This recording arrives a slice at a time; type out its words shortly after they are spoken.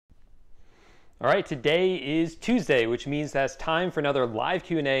All right, today is Tuesday, which means that it's time for another live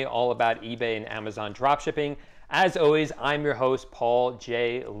Q&A all about eBay and Amazon dropshipping. As always, I'm your host, Paul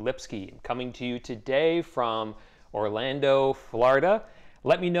J Lipsky, coming to you today from Orlando, Florida.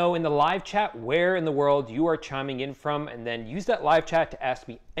 Let me know in the live chat where in the world you are chiming in from, and then use that live chat to ask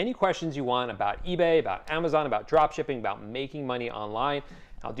me any questions you want about eBay, about Amazon, about dropshipping, about making money online.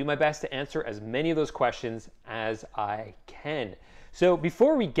 I'll do my best to answer as many of those questions as I can. So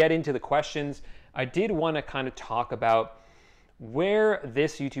before we get into the questions, I did want to kind of talk about where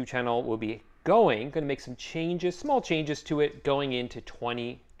this YouTube channel will be going. Going to make some changes, small changes to it going into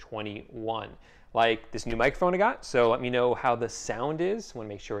 2021. Like this new microphone I got, so let me know how the sound is. I want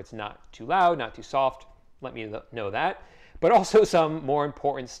to make sure it's not too loud, not too soft. Let me know that. But also some more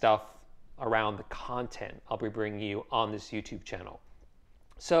important stuff around the content I'll be bringing you on this YouTube channel.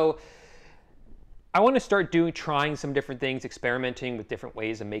 So I want to start trying some different things, experimenting with different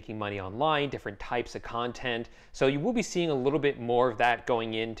ways of making money online, different types of content. So you will be seeing a little bit more of that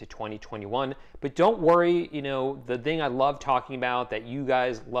going into 2021. But don't worry, the thing I love talking about that you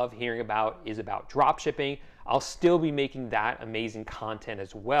guys love hearing about is about dropshipping. I'll still be making that amazing content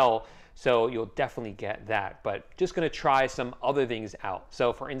as well. So you'll definitely get that. But just going to try some other things out.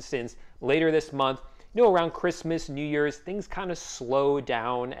 So for instance, later this month, around Christmas, New Year's, things kind of slow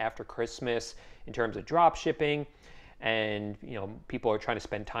down after Christmas in terms of drop shipping, and people are trying to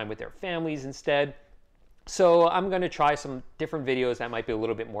spend time with their families instead. So I'm going to try some different videos that might be a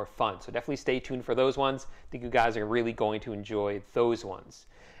little bit more fun. So definitely stay tuned for those ones. I think you guys are really going to enjoy those ones.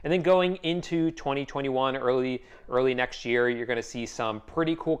 And then going into 2021, early next year, you're going to see some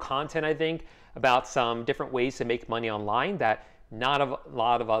pretty cool content, I think, about some different ways to make money online that not a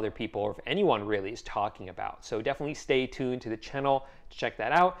lot of other people, or if anyone really, is talking about. So definitely stay tuned to the channel to check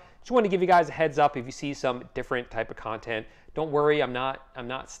that out. Just want to give you guys a heads up if you see some different type of content. Don't worry, I'm not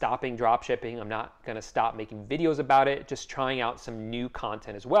stopping dropshipping. I'm not going to stop making videos about it. Just trying out some new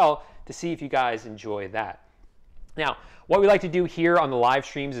content as well to see if you guys enjoy that. Now, what we like to do here on the live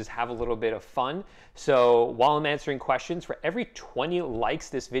streams is have a little bit of fun. So while I'm answering questions, for every 20 likes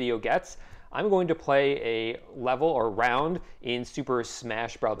this video gets, I'm going to play a level or round in Super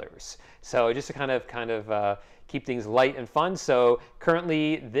Smash Brothers. So just to kind of keep things light and fun. So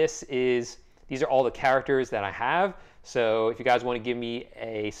currently these are all the characters that I have. So if you guys want to give me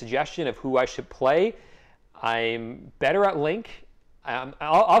a suggestion of who I should play, I'm better at Link.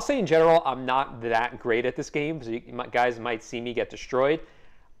 I'll say in general, I'm not that great at this game, so you guys might see me get destroyed.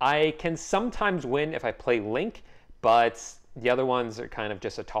 I can sometimes win if I play Link, but the other ones are kind of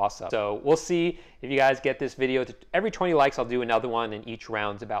just a toss-up. So we'll see if you guys get this video to every 20 likes, I'll do another one, and each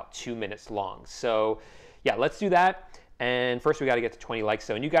round's about 2 minutes long. So yeah, let's do that. And first we got to get to 20 likes.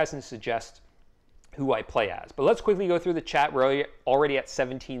 So, and you guys can suggest who I play as. But let's quickly go through the chat. We're already at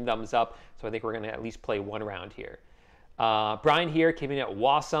 17 thumbs up. So I think we're going to at least play one round here. Brian here, keeping it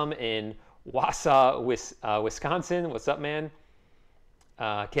Wausome in Wausau, Wisconsin. What's up, man?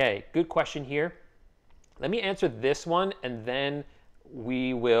 Okay, good question here. Let me answer this one, and then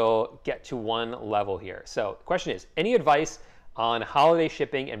we will get to one level here. So the question is, any advice on holiday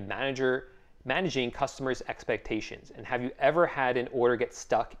shipping and managing customers' expectations? And have you ever had an order get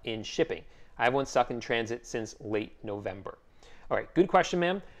stuck in shipping? I have one stuck in transit since late November. All right, good question,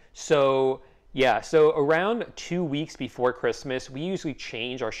 ma'am. So yeah, so around 2 weeks before Christmas, we usually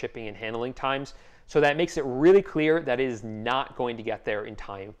change our shipping and handling times. So that makes it really clear that it is not going to get there in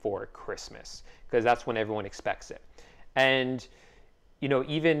time for Christmas, because that's when everyone expects it. And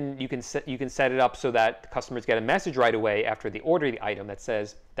even you can set it up so that the customers get a message right away after they order the item that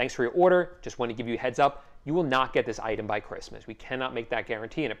says, "Thanks for your order. Just want to give you a heads up. You will not get this item by Christmas. We cannot make that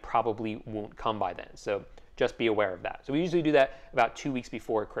guarantee, and it probably won't come by then. So just be aware of that." So we usually do that about 2 weeks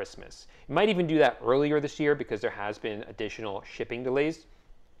before Christmas. You might even do that earlier this year because there has been additional shipping delays.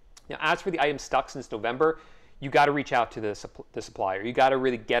 Now, as for the item stuck since November, you got to reach out to the supplier. You got to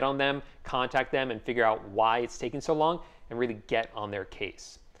really get on them, contact them, and figure out why it's taking so long, and really get on their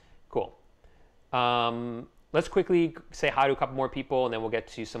case. Cool. Let's quickly say hi to a couple more people, and then we'll get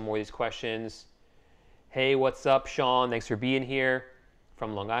to some more of these questions. Hey, what's up, Sean? Thanks for being here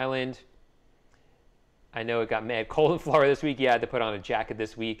from Long Island. I know it got mad cold in Florida this week. Yeah, I had to put on a jacket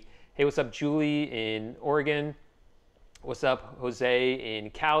this week. Hey, what's up, Julie in Oregon? What's up, Jose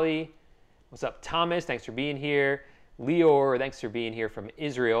in Cali? What's up, Thomas? Thanks for being here. Leor, thanks for being here from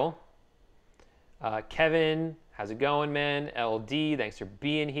Israel. Kevin, how's it going, man? LD, thanks for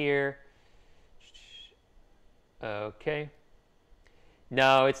being here. Okay.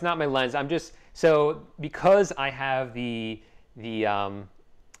 No, it's not my lens. I'm just, so because I have the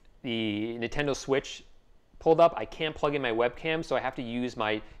Nintendo Switch pulled up, I can't plug in my webcam, so I have to use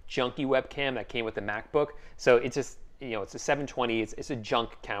my junky webcam that came with the MacBook. So it's just, it's a 720, it's a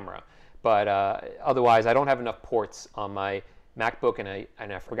junk camera. But otherwise, I don't have enough ports on my MacBook,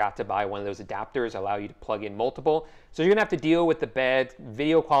 and I forgot to buy one of those adapters that allow you to plug in multiple. So you're gonna have to deal with the bad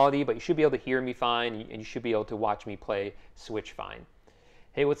video quality, but you should be able to hear me fine, and you should be able to watch me play Switch fine.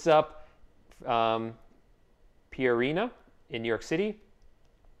 Hey, what's up, Pierina in New York City?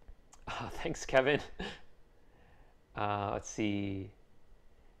 Thanks, Kevin. Let's see.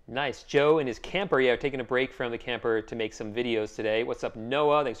 Nice. Joe and his camper. Yeah, taking a break from the camper to make some videos today. What's up,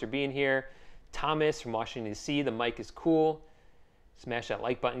 Noah? Thanks for being here. Thomas from Washington, D.C. The mic is cool. Smash that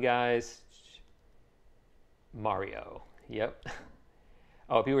like button, guys. Mario. Yep.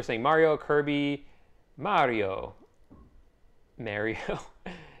 Oh, people were saying Mario, Kirby, Mario. Mario.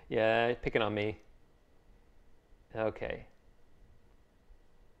 Yeah, picking on me. Okay.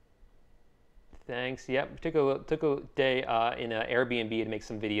 Thanks. Yep. Took a day in an Airbnb to make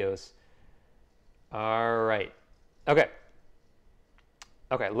some videos. All right. Okay.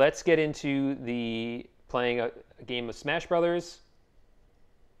 Okay. Let's get into the playing a game of Smash Brothers.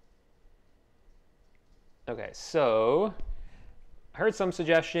 Okay. So I heard some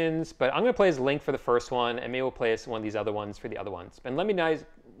suggestions, but I'm gonna play as Link for the first one, and maybe we'll play as one of these other ones for the other ones. And let me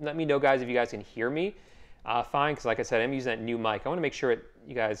know, guys, if you guys can hear me. Fine, because like I said, I'm using that new mic. I want to make sure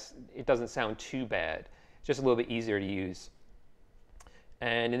it doesn't sound too bad. It's just a little bit easier to use.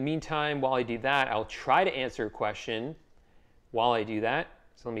 And in the meantime, while I do that, I'll try to answer a question while I do that.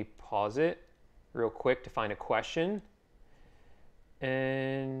 So let me pause it real quick to find a question.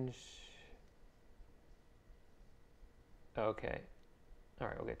 And okay. All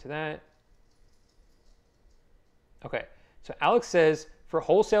right, we'll get to that. Okay, so Alex says, for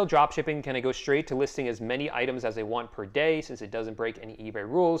wholesale dropshipping, can I go straight to listing as many items as I want per day since it doesn't break any eBay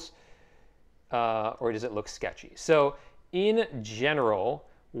rules, or does it look sketchy? So in general,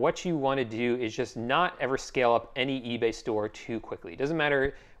 what you want to do is just not ever scale up any eBay store too quickly. It doesn't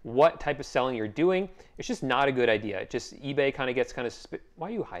matter what type of selling you're doing. It's just not a good idea. Just eBay kind of gets kind of, why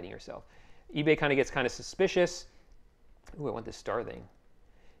are you hiding yourself? eBay kind of gets kind of suspicious. Ooh, I want this star thing.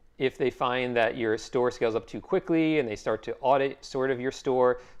 If they find that your store scales up too quickly and they start to audit sort of your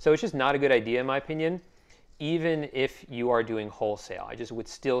store. So it's just not a good idea in my opinion, even if you are doing wholesale. I just would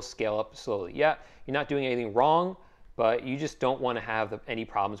still scale up slowly. Yeah, you're not doing anything wrong, but you just don't want to have any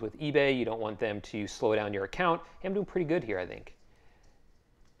problems with eBay. You don't want them to slow down your account. Hey, I'm doing pretty good here, I think.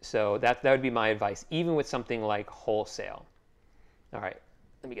 So that would be my advice, even with something like wholesale. All right,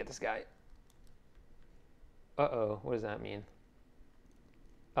 let me get this guy. Uh-oh, what does that mean?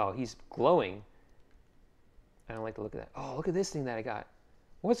 Oh, he's glowing. I don't like the look of that. Oh, look at this thing that I got.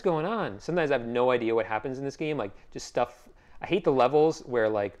 What's going on? Sometimes I have no idea what happens in this game. Like, just stuff. I hate the levels where,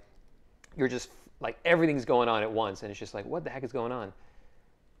 like, you're just, like, everything's going on at once. And it's just like, what the heck is going on?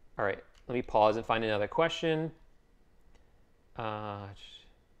 All right, let me pause and find another question. How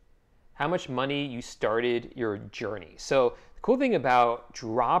much money you started your journey? So the cool thing about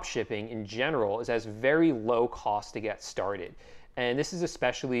drop shipping in general is it has very low cost to get started. And this is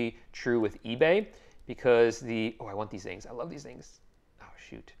especially true with eBay because oh, I want these things. I love these things. Oh,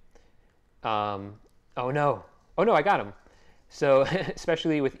 shoot. Oh, no. Oh, no, I got them. So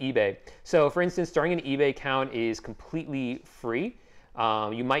especially with eBay. So for instance, starting an eBay account is completely free.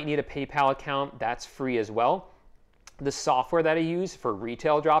 You might need a PayPal account. That's free as well. The software that I use for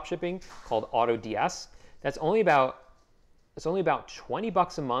retail dropshipping called AutoDS, that's only about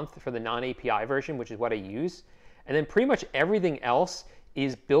 $20 a month for the non-API version, which is what I use. And then pretty much everything else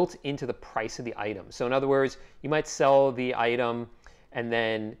is built into the price of the item. So in other words, you might sell the item and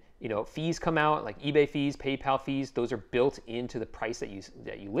then fees come out, like eBay fees, PayPal fees. Those are built into the price that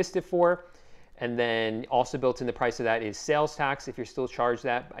you list it for. And then also built in the price of that is sales tax if you're still charged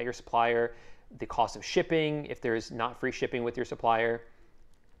that by your supplier, the cost of shipping if there's not free shipping with your supplier,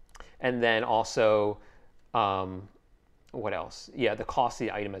 and then also what else? Yeah, the cost of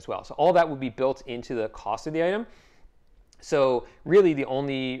the item as well. So all that would be built into the cost of the item. So really the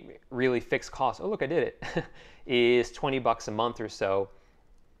only really fixed cost, oh look, I did it, is $20 a month or so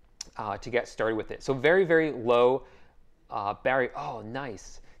to get started with it. So very, very low barrier. Oh,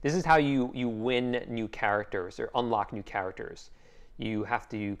 nice. This is how you win new characters or unlock new characters. You have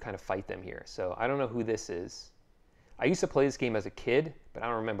to kind of fight them here. So I don't know who this is. I used to play this game as a kid, but I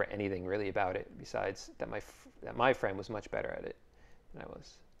don't remember anything really about it besides that my friend was much better at it than I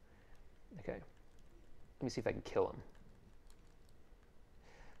was. Okay, let me see if I can kill him.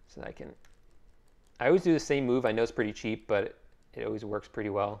 So that I always do the same move. I know it's pretty cheap, but it always works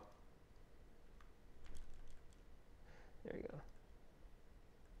pretty well. There you go.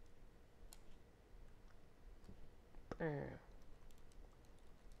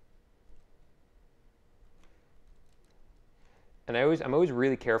 And I'm always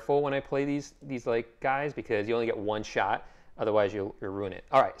really careful when I play these like guys, because you only get one shot, otherwise you'll ruin it.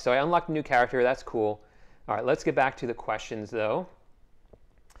 All right, so I unlocked a new character. That's cool. All right, let's get back to the questions though.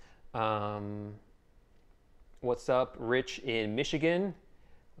 What's up, Rich in Michigan?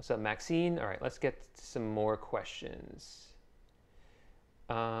 What's up, Maxine? All right, let's get some more questions.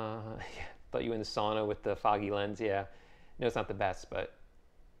 Yeah, thought you were in the sauna with the foggy lens. Yeah, no, it's not the best, but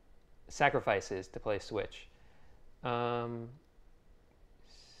sacrifices to play Switch.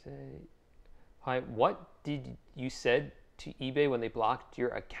 Hi, what did you said to eBay when they blocked your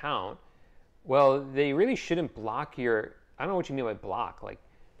account? Well, they really shouldn't block your, I don't know what you mean by block. Like,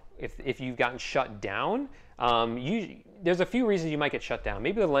 if you've gotten shut down, there's a few reasons you might get shut down.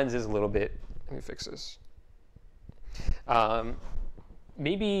 Maybe the lens is a little bit, let me fix this.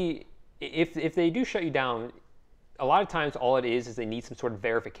 Maybe if they do shut you down, a lot of times all it is they need some sort of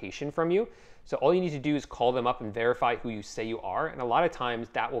verification from you. So all you need to do is call them up and verify who you say you are. And a lot of times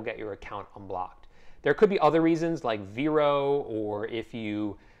that will get your account unblocked. There could be other reasons like Vero, or if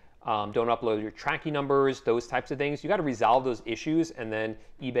you don't upload your tracking numbers, those types of things. You got to resolve those issues, and then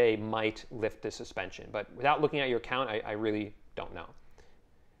eBay might lift the suspension. But without looking at your account, I really don't know.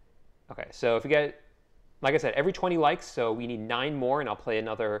 Okay, so if you get, like I said, every 20 likes, so we need 9 more, and I'll play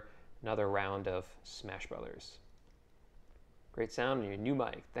another round of Smash Brothers. Great sound on your new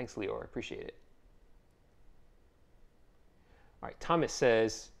mic. Thanks, Leor. Appreciate it. All right, Thomas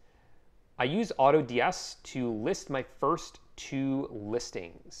says, I use AutoDS to list my first 2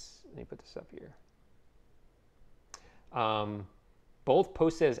 listings. Let me put this up here. Both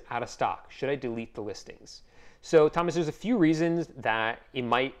posted as out of stock. Should I delete the listings? So, Thomas, there's a few reasons that it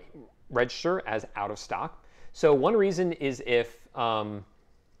might register as out of stock. So one reason is if the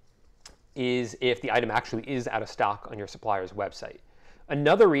item actually is out of stock on your supplier's website.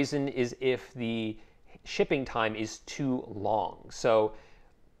 Another reason is if the shipping time is too long. So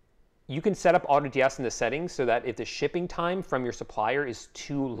you can set up AutoDS in the settings so that if the shipping time from your supplier is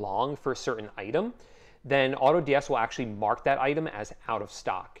too long for a certain item, then AutoDS will actually mark that item as out of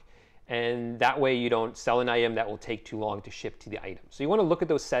stock. And that way you don't sell an item that will take too long to ship to the item. So you want to look at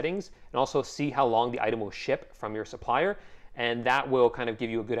those settings and also see how long the item will ship from your supplier. And that will kind of give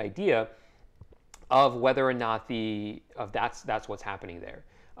you a good idea of whether or not that's what's happening there.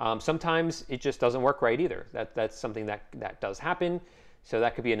 Sometimes it just doesn't work right either. That's something that does happen. So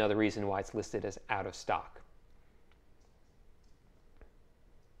that could be another reason why it's listed as out of stock.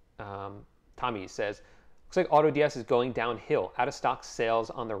 Tommy says, looks like AutoDS is going downhill. Out of stock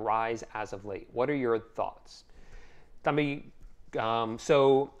sales on the rise as of late. What are your thoughts? Tommy,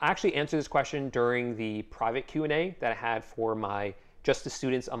 so I actually answered this question during the private Q&A that I had for just the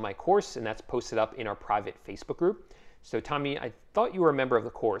students on my course, and that's posted up in our private Facebook group. So Tommy, I thought you were a member of the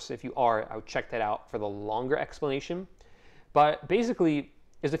course. If you are, I would check that out for the longer explanation. But basically,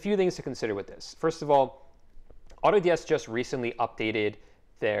 there's a few things to consider with this. First of all, AutoDS just recently updated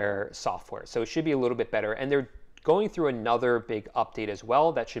their software, so it should be a little bit better. And they're going through another big update as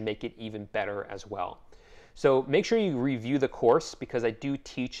well that should make it even better as well. So make sure you review the course, because I do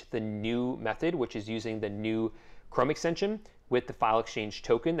teach the new method, which is using the new Chrome extension with the file exchange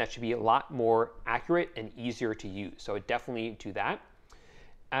token. That should be a lot more accurate and easier to use. So definitely do that,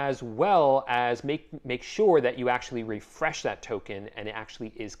 as well as make sure that you actually refresh that token and it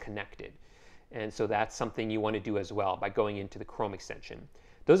actually is connected. And so that's something you want to do as well by going into the Chrome extension.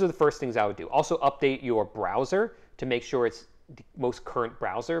 Those are the first things I would do. Also update your browser to make sure it's the most current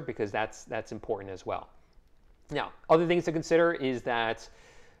browser, because that's important as well. Now, other things to consider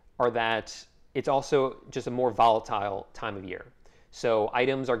are that it's also just a more volatile time of year. So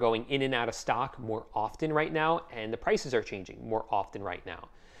items are going in and out of stock more often right now, and the prices are changing more often right now.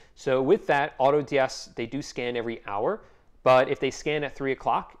 So with that, AutoDS, they do scan every hour, but if they scan at 3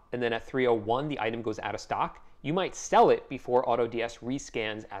 o'clock and then at 3:01 the item goes out of stock, you might sell it before AutoDS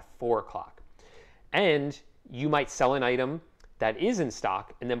rescans at 4 o'clock. And you might sell an item that is in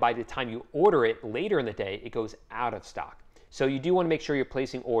stock, and then by the time you order it later in the day, it goes out of stock. So you do want to make sure you're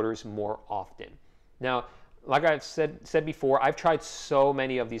placing orders more often. Now, like I've said before, I've tried so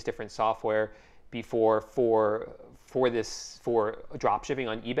many of these different software before for dropshipping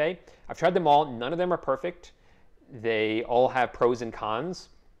on eBay. I've tried them all. None of them are perfect. They all have pros and cons.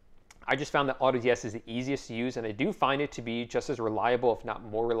 I just found that AutoDS is the easiest to use, and I do find it to be just as reliable, if not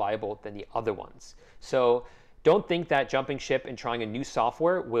more reliable, than the other ones. So don't think that jumping ship and trying a new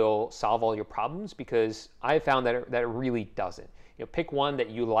software will solve all your problems, because I found that it really doesn't. You know, pick one that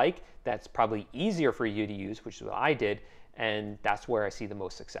you like that's probably easier for you to use, which is what I did, and that's where I see the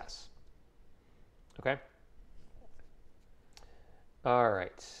most success. Okay? All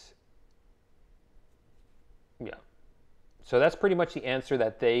right. Yeah. So that's pretty much the answer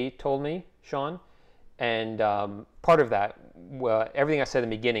that they told me, Sean. And part of that, everything I said in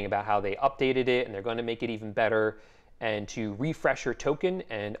the beginning about how they updated it and they're going to make it even better, and to refresh your token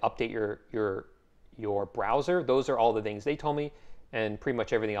and update your browser. Those are all the things they told me, and pretty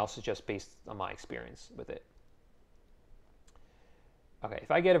much everything else is just based on my experience with it. Okay,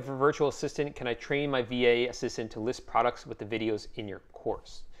 if I get a virtual assistant, can I train my VA assistant to list products with the videos in your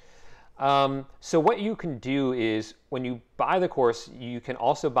course? So what you can do is when you buy the course, you can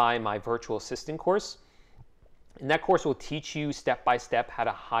also buy my virtual assistant course. And that course will teach you step by step how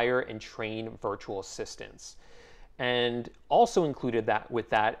to hire and train virtual assistants. And also included with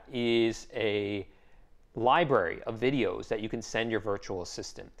that is a library of videos that you can send your virtual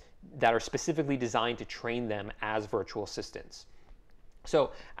assistant that are specifically designed to train them as virtual assistants.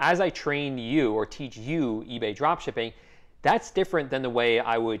 So as I train you or teach you eBay dropshipping, that's different than the way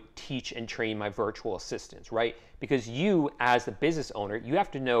I would teach and train my virtual assistants, right? Because you, as the business owner, you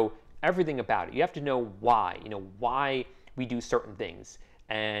have to know everything about it. You have to know why, why we do certain things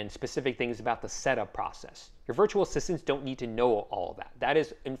and specific things about the setup process. Your virtual assistants don't need to know all of that. That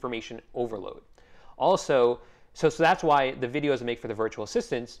is information overload. Also, so that's why the videos I make for the virtual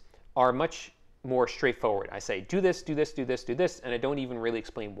assistants are much more straightforward. I say, do this, do this, do this, do this, and I don't even really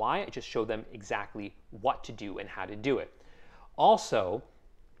explain why. I just show them exactly what to do and how to do it. Also,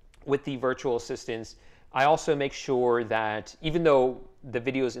 with the virtual assistants, I also make sure that even though the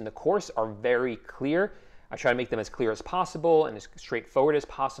videos in the course are very clear, I try to make them as clear as possible and as straightforward as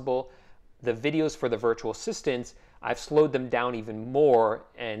possible. The videos for the virtual assistants, I've slowed them down even more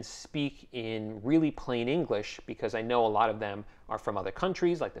and speak in really plain English because I know a lot of them are from other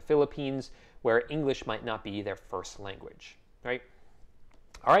countries like the Philippines where English might not be their first language, right?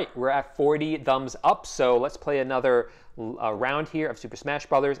 All right, we're at 40 thumbs up, so let's play another round here of Super Smash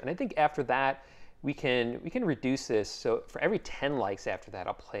Brothers, and I think after that we can reduce this. So for every 10 likes after that,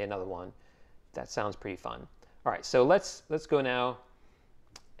 I'll play another one. That sounds pretty fun. All right, so let's go now,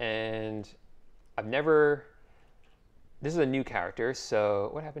 and this is a new character, so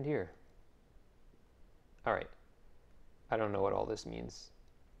what happened here? All right, I don't know what all this means.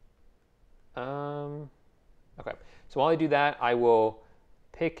 Okay, so while I do that, I will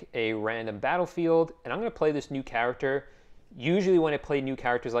pick a random battlefield, and I'm going to play this new character. Usually when I play new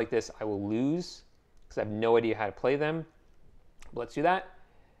characters like this, I will lose because I have no idea how to play them. But let's do that,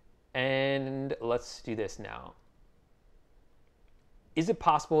 and let's do this now. Is it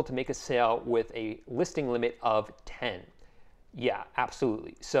possible to make a sale with a listing limit of 10? Yeah,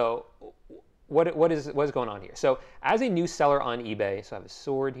 absolutely. So what is going on here? So as a new seller on eBay, so I have a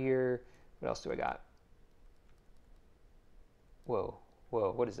sword here. What else do I got? Whoa,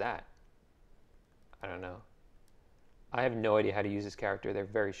 what is that? I don't know. I have no idea how to use this character. They're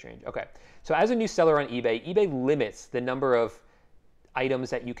very strange. Okay, so as a new seller on eBay, eBay limits the number of items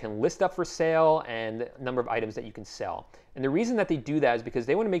that you can list up for sale and the number of items that you can sell. And the reason that they do that is because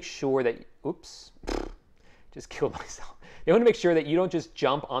they want to make sure that, oops, just killed myself. They want to make sure that you don't just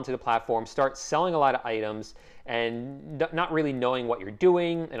jump onto the platform, start selling a lot of items and not really knowing what you're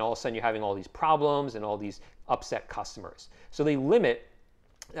doing, and all of a sudden you're having all these problems and all these upset customers. So they limit,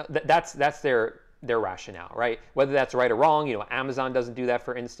 that's their rationale, right? Whether that's right or wrong, Amazon doesn't do that,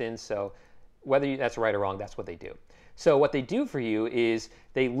 for instance. So whether that's right or wrong, that's what they do. So what they do for you is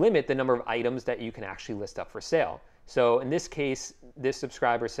they limit the number of items that you can actually list up for sale. So in this case, this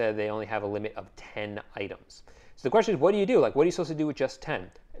subscriber said they only have a limit of 10 items. So the question is, what do you do? Like, what are you supposed to do with just 10?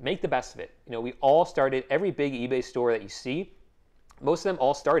 Make the best of it. We all started, every big eBay store that you see, most of them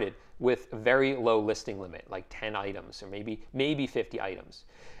all started with a very low listing limit, like 10 items or maybe 50 items.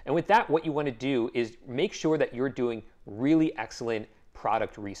 And with that, what you want to do is make sure that you're doing really excellent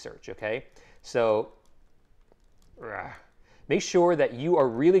product research, okay? So make sure that you are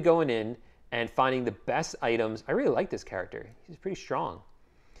really going in and finding the best items. I really like this character. He's pretty strong.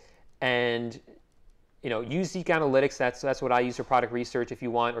 And use Zeek Analytics. That's what I use for product research if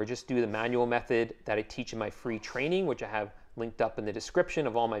you want, or just do the manual method that I teach in my free training, which I have linked up in the description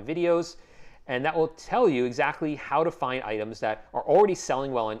of all my videos. And that will tell you exactly how to find items that are already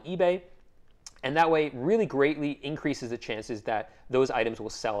selling well on eBay. And that way really greatly increases the chances that those items will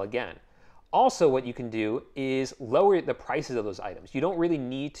sell again. Also, what you can do is lower the prices of those items. You don't really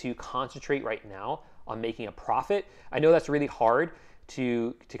need to concentrate right now on making a profit. I know that's really hard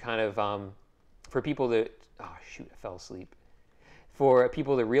to kind of, for people to, oh shoot, I fell asleep. For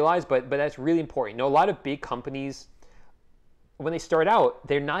people to realize, but that's really important. A lot of big companies, when they start out,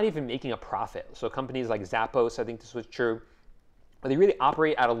 they're not even making a profit. So companies like Zappos, I think this was true, but they really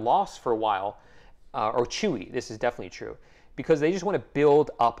operate at a loss for a while, or Chewy, this is definitely true. because they just want to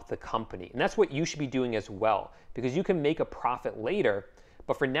build up the company. And that's what you should be doing as well, because you can make a profit later.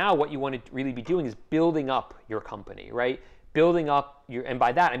 But for now, what you want to really be doing is building up your company, right? Building up your, and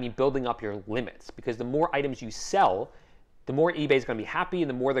by that, I mean building up your limits, because the more items you sell, the more eBay is going to be happy and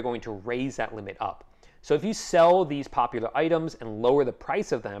the more they're going to raise that limit up. So if you sell these popular items and lower the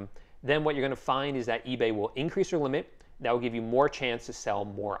price of them, then what you're going to find is that eBay will increase your limit. That will give you more chance to sell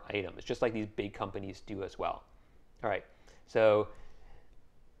more items, just like these big companies do as well. All right, so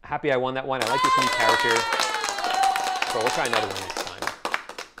happy I won that one. I like this new character. So we'll try another one next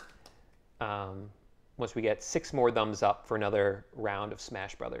time. Once we get 6 more thumbs up for another round of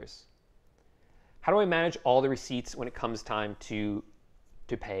Smash Brothers. How do I manage all the receipts when it comes time to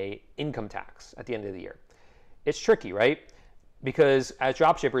pay income tax at the end of the year? It's tricky, right? Because as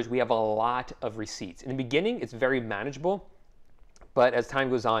dropshippers, we have a lot of receipts. In the beginning, it's very manageable, but as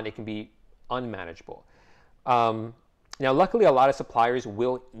time goes on, it can be unmanageable. Now, luckily, a lot of suppliers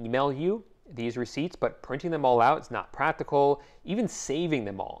will email you these receipts, but printing them all out is not practical. Even saving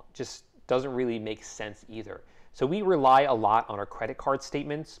them all just doesn't really make sense either. So we rely a lot on our credit card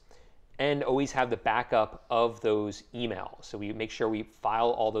statements and always have the backup of those emails. So we make sure we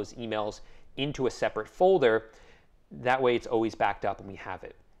file all those emails into a separate folder. That way it's always backed up and we have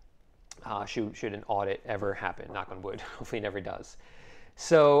it. Should an audit ever happen, knock on wood, hopefully it never does.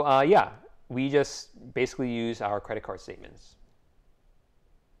 So yeah, we just basically use our credit card statements.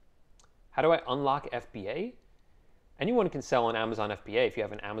 How do I unlock FBA? Anyone can sell on Amazon FBA if you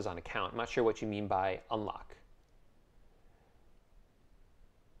have an Amazon account. I'm not sure what you mean by unlock.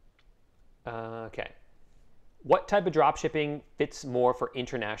 Okay. What type of dropshipping fits more for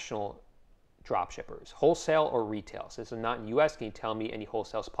international dropshippers, wholesale or retail? Since I'm not in US, can you tell me any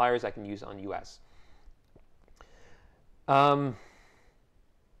wholesale suppliers I can use on US? I'm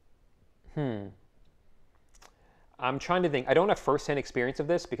trying to think. I don't have firsthand experience of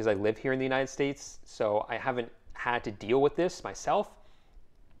this because I live here in the United States, so I haven't had to deal with this myself.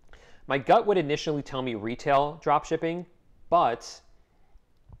 My gut would initially tell me retail dropshipping, but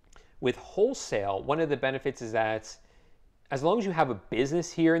with wholesale, one of the benefits is that as long as you have a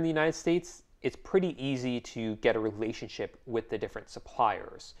business here in the United States, it's pretty easy to get a relationship with the different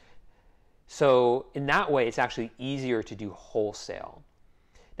suppliers. So in that way, it's actually easier to do wholesale.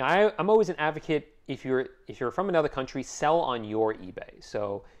 Now, I'm always an advocate, if you're from another country, sell on your eBay.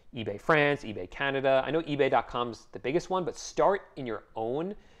 So eBay France, eBay Canada. I know eBay.com is the biggest one, but start in your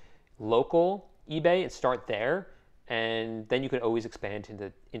own local eBay and start there. And then you can always expand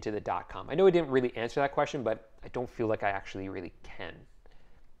into the .com. I know I didn't really answer that question, but I don't feel like I actually really can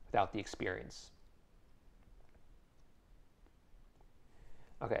without the experience.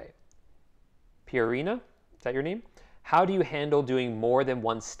 Okay. Pierina, is that your name? How do you handle doing more than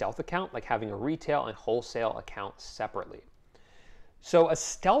one stealth account, like having a retail and wholesale account separately? So a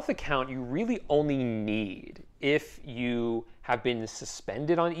stealth account you really only need if you have been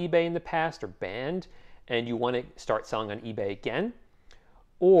suspended on eBay in the past or banned, and you want to start selling on eBay again,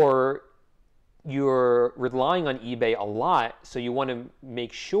 or you're relying on eBay a lot, so you want to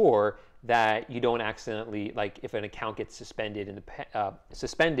make sure that you don't accidentally, like if an account gets suspended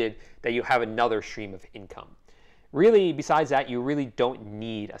that you have another stream of income. Really, besides that, you really don't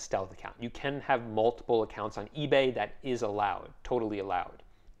need a stealth account. You can have multiple accounts on eBay. That is allowed, totally allowed.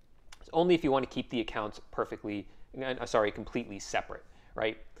 It's only if you want to keep the accounts completely separate,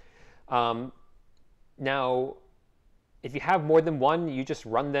 right? Now, if you have more than one, you just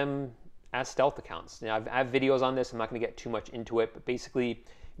run them as stealth accounts. Now, I have videos on this. I'm not going to get too much into it, but basically, you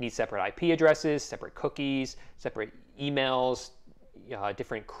need separate IP addresses, separate cookies, separate emails,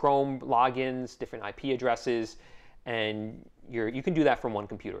 different Chrome logins, different IP addresses, and you can do that from one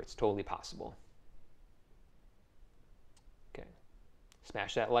computer. It's totally possible. Okay,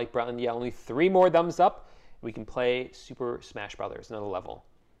 smash that like button. Yeah, only 3 more thumbs up. We can play Super Smash Brothers, another level.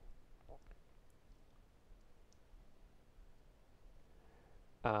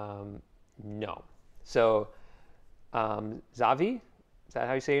 No. So Zavi, is that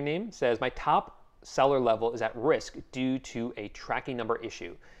how you say your name? Says, my top seller level is at risk due to a tracking number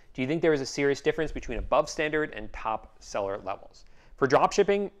issue. Do you think there is a serious difference between above standard and top seller levels? For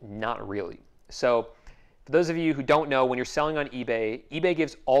dropshipping, not really. So for those of you who don't know, when you're selling on eBay, eBay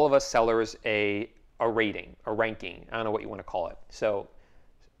gives all of us sellers a rating, a ranking. I don't know what you want to call it. So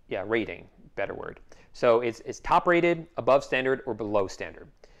yeah, rating, better word. So it's top rated, above standard, or below standard.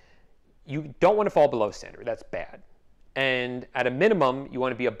 You don't want to fall below standard. That's bad. And at a minimum, you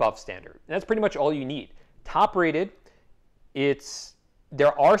want to be above standard. And that's pretty much all you need. Top rated,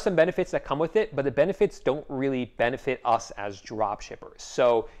 there are some benefits that come with it, but the benefits don't really benefit us as drop shippers.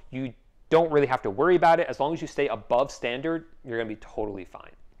 So you don't really have to worry about it. As long as you stay above standard, you're going to be totally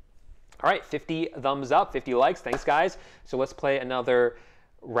fine. All right, 50 thumbs up, 50 likes. Thanks, guys. So let's play another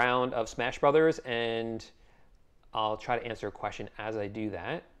round of Smash Brothers, and I'll try to answer a question as I do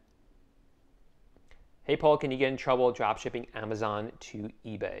that. Hey, Paul, can you get in trouble dropshipping Amazon to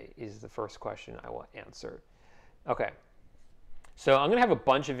eBay? Is the first question I will answer. Okay. So I'm going to have a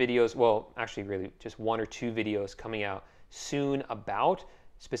bunch of videos, well, actually really just 1 or 2 videos coming out soon about,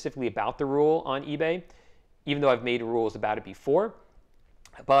 specifically about the rule on eBay, even though I've made rules about it before.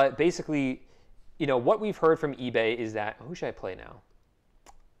 But basically, you know, what we've heard from eBay is that, who should I play now?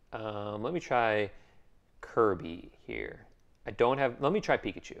 Let me try Kirby here. Let me try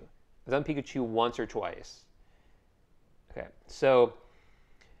Pikachu. I've done Pikachu once or twice. Okay, so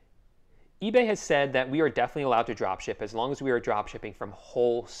eBay has said that we are definitely allowed to dropship as long as we are dropshipping from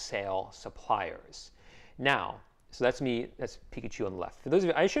wholesale suppliers. Now, so that's me, that's Pikachu on the left. For those of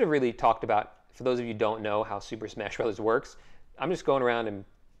you, I should have really talked about, for those of you who don't know how Super Smash Bros. Works, I'm just going around and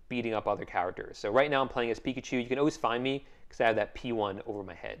beating up other characters. So right now I'm playing as Pikachu. You can always find me because I have that P1 over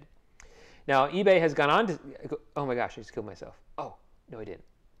my head. Now, eBay has gone on to, oh my gosh, I just killed myself. Oh, no, I didn't.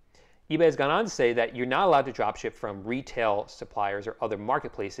 eBay has gone on to say that you're not allowed to dropship from retail suppliers or other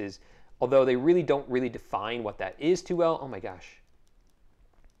marketplaces, although they really don't really define what that is too well. Oh my gosh.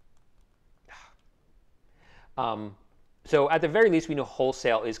 So at the very least, we know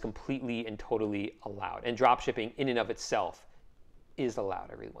wholesale is completely and totally allowed, and dropshipping in and of itself is allowed.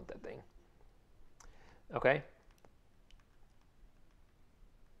 I really want that thing. Okay.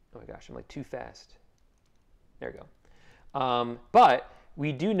 Oh my gosh, I'm like too fast. There we go. But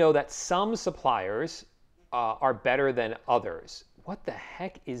we do know that some suppliers are better than others. What the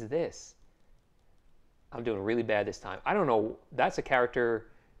heck is this? I'm doing really bad this time. I don't know. That's a character.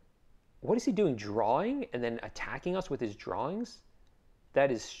 What is he doing? Drawing and then attacking us with his drawings?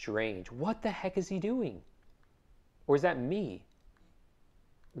 That is strange. What the heck is he doing? Or is that me?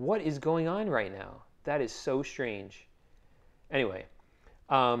 What is going on right now? That is so strange. Anyway,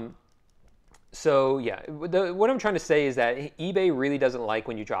 so yeah, what I'm trying to say is that eBay really doesn't like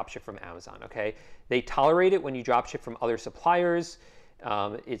when you dropship from Amazon, okay? They tolerate it when you dropship from other suppliers.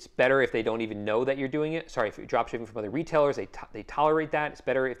 It's better if they don't even know that you're doing it. Sorry, if you're dropshipping from other retailers, they tolerate that. It's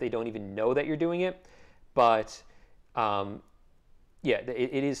better if they don't even know that you're doing it. But yeah,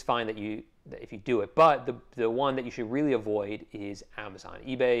 it is fine that if you do it. But the one that you should really avoid is Amazon.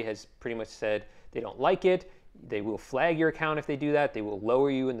 eBay has pretty much said they don't like it. They will flag your account if they do that. They will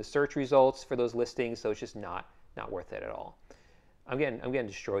lower you in the search results for those listings. So it's just not worth it at all. I'm getting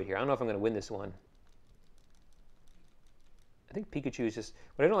destroyed here. I don't know if I'm going to win this one. I think Pikachu is just,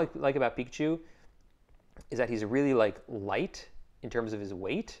 what I don't like about Pikachu is that he's really like light in terms of his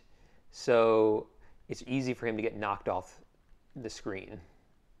weight. So it's easy for him to get knocked off the screen.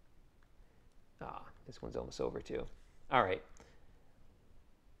 Ah, this one's almost over too. All right.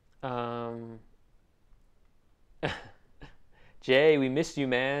 Jay, we missed you,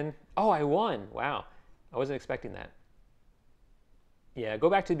 man. Oh, I won. Wow. I wasn't expecting that. Yeah, go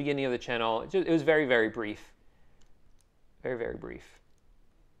back to the beginning of the channel. It was very, very brief. Very, very brief.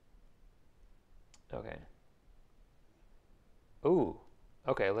 Okay. Ooh.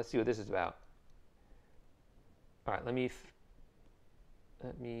 Okay, let's see what this is about. All right, let me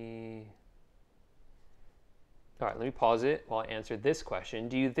pause it while I answer this question.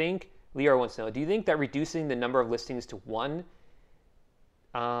 Do you think, Leo wants to know, do you think that reducing the number of listings to one,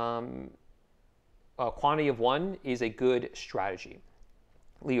 quantity of one, is a good strategy?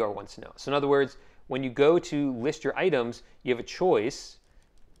 Leo wants to know. So in other words, when you go to list your items, you have a choice.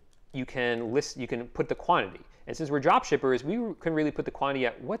 You can put the quantity. And since we're drop shippers, we can really put the quantity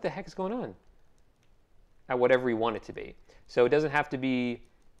at what the heck is going on? At whatever we want it to be. So it doesn't have to be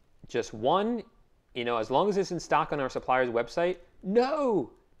just one, you know, as long as it's in stock on our supplier's website.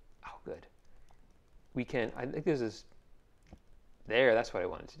 No! Oh, good. We can, I think this is, there, that's what I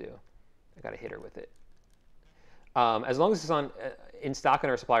wanted to do. I got to hit her with it. As long as it's in stock on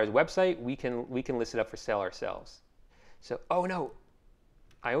our supplier's website, we can list it up for sale ourselves. So, oh no,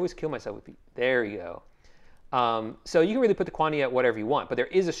 I always kill myself with, there you go. So you can really put the quantity at whatever you want, but there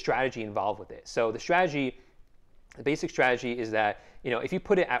is a strategy involved with it. So the basic strategy is that, you know, if you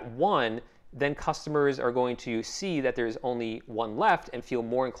put it at one, then customers are going to see that there's only one left and feel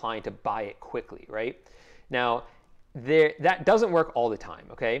more inclined to buy it quickly, right? Now, that doesn't work all the time,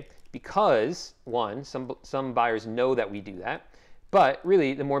 okay? Because, one, some buyers know that we do that, but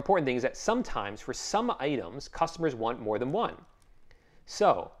really the more important thing is that sometimes for some items, customers want more than one.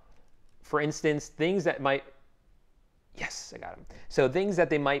 So, for instance, things that might, yes, I got them. So things that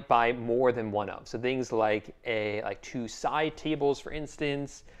they might buy more than one of. So things like 2 side tables, for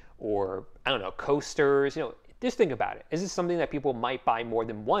instance, or I don't know, coasters. Just think about it. Is this something that people might buy more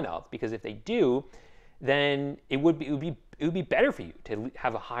than one of? Because if they do, then it would be better for you to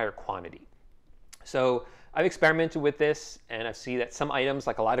have a higher quantity. So I've experimented with this, and I've seen that some items,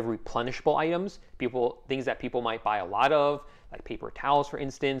 like a lot of replenishable items, things that people might buy a lot of, like paper towels, for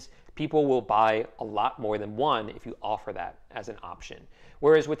instance, people will buy a lot more than one if you offer that as an option.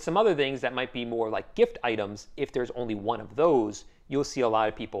 Whereas with some other things that might be more like gift items, if there's only one of those, you'll see a lot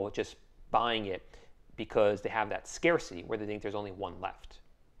of people just buying it because they have that scarcity where they think there's only one left.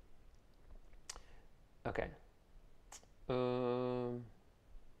 Okay.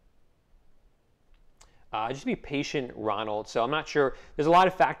 Just be patient, Ronald. So I'm not sure. There's a lot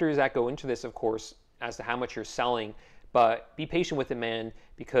of factors that go into this, of course, as to how much you're selling. But be patient with it, man,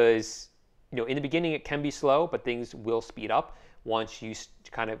 because in the beginning it can be slow, but things will speed up once you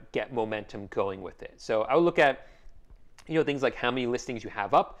kind of get momentum going with it. So I would look at things like how many listings you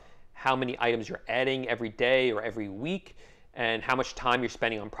have up, how many items you're adding every day or every week, and how much time you're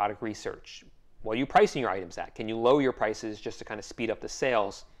spending on product research. What are you pricing your items at? Can you lower your prices just to kind of speed up the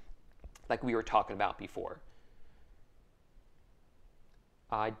sales, like we were talking about before?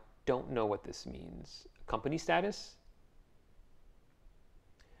 I don't know what this means. Company status?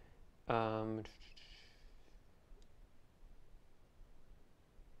 I don't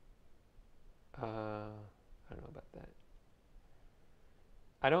know about that.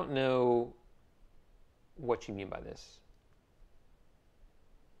 I don't know what you mean by this.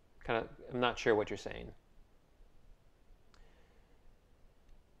 I'm not sure what you're saying.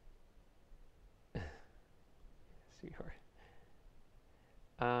 Sweetheart.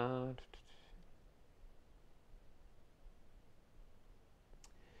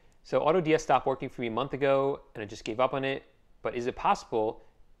 So AutoDS stopped working for me a month ago, and I just gave up on it. But is it possible?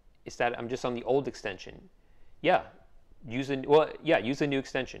 Is that I'm just on the old extension? Yeah, use a new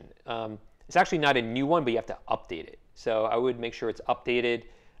extension. It's actually not a new one, but you have to update it. So I would make sure it's updated.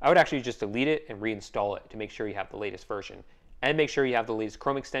 I would actually just delete it and reinstall it to make sure you have the latest version, and make sure you have the latest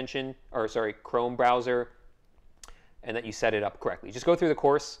Chrome extension, Chrome browser, and that you set it up correctly. Just go through the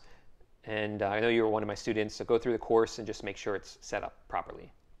course, and I know you were one of my students, so go through the course and just make sure it's set up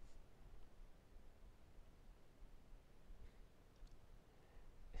properly.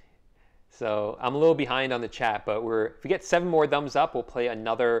 So I'm a little behind on the chat, but if we get 7 more thumbs up, we'll play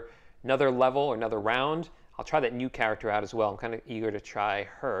another level or another round. I'll try that new character out as well. I'm kind of eager to try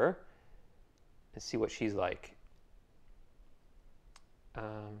her and see what she's like.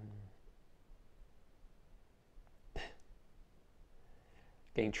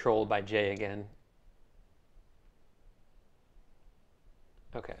 Getting trolled by Jay again.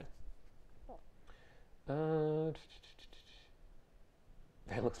 Okay.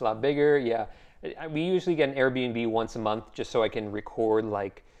 It looks a lot bigger. Yeah, we usually get an Airbnb once a month just so I can record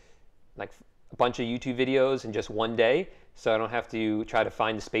like a bunch of YouTube videos in just one day, so I don't have to try to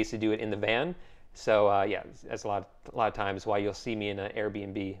find the space to do it in the van. So yeah, that's a lot of times why you'll see me in an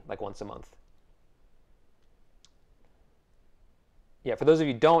Airbnb like once a month. Yeah, for those of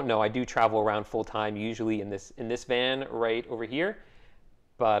you who don't know, I do travel around full time, usually in this van right over here.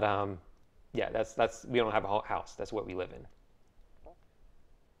 But yeah, that's we don't have a house. That's what we live in.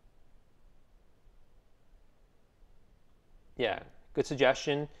 Yeah, good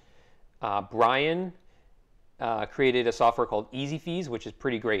suggestion. Brian created a software called Easy Fees, which is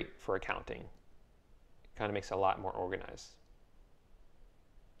pretty great for accounting. Kind of makes it a lot more organized.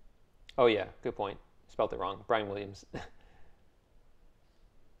 Oh yeah, good point. Spelled it wrong. Brian Williams.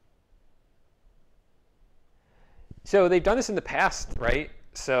 So they've done this in the past, right?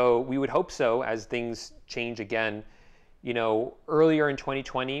 So we would hope so as things change again. Earlier in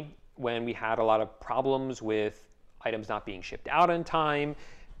 2020, when we had a lot of problems with items not being shipped out on time,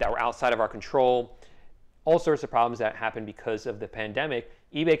 that were outside of our control, all sorts of problems that happened because of the pandemic,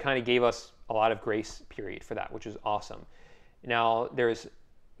 eBay kind of gave us a lot of grace period for that, which is awesome. Now, there's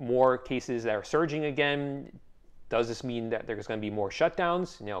more cases that are surging again. Does this mean that there's going to be more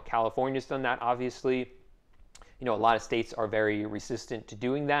shutdowns? California's done that, obviously. A lot of states are very resistant to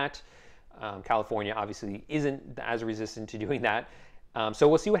doing that. California obviously isn't as resistant to doing that. So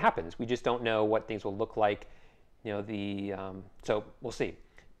we'll see what happens. We just don't know what things will look like. So we'll see.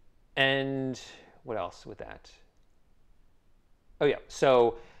 And what else with that? Oh yeah,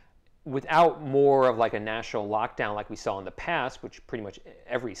 so without more of like a national lockdown like we saw in the past, which pretty much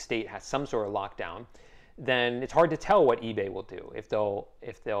every state has some sort of lockdown, then it's hard to tell what eBay will do, if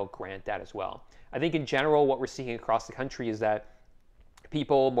they'll grant that as well. I think in general what we're seeing across the country is that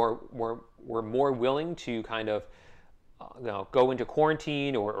people were more willing to kind of go into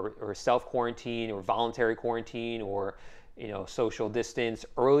quarantine or self-quarantine or voluntary quarantine or social distance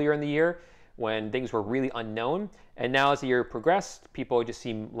earlier in the year when things were really unknown. And now as the year progressed, people just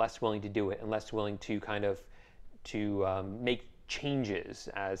seem less willing to do it and less willing to make changes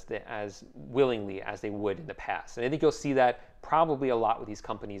as willingly as they would in the past. And I think you'll see that probably a lot with these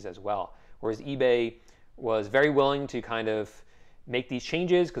companies as well. Whereas eBay was very willing to kind of make these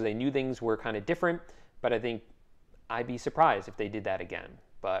changes because they knew things were kind of different. But I think I'd be surprised if they did that again.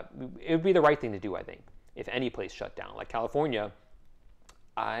 But it would be the right thing to do, I think, if any place shut down. Like California,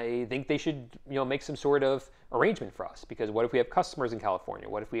 I think they should make some sort of arrangement for us, because what if we have customers in California?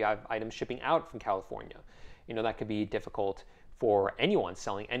 What if we have items shipping out from California? That could be difficult for anyone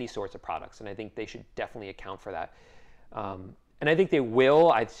selling any sorts of products, and I think they should definitely account for that. And I think they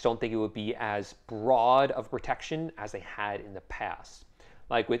will. I just don't think it would be as broad of protection as they had in the past.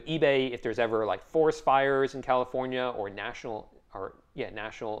 Like with eBay, if there's ever like forest fires in California or national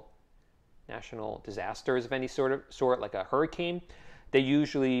disasters of any sort, like a hurricane, they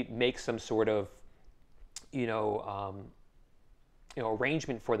usually make some sort of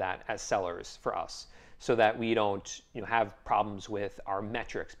arrangement for that as sellers for us, so that we don't have problems with our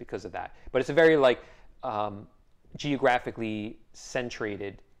metrics because of that. But it's a very geographically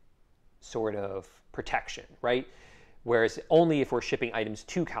centrated sort of protection, right? Whereas only if we're shipping items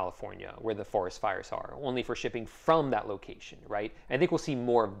to California where the forest fires are, only if we're shipping from that location, right? I think we'll see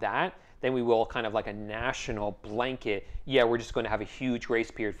more of that than we will kind of like a national blanket, we're just going to have a huge grace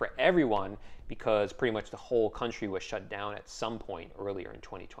period for everyone because pretty much the whole country was shut down at some point earlier in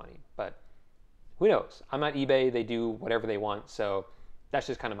 2020. But who knows? I'm not eBay. They do whatever they want. So that's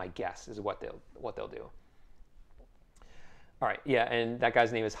just kind of my guess is what they'll do. All right, and that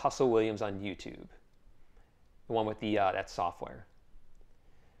guy's name is Hustle Williams on YouTube. The one with the that software.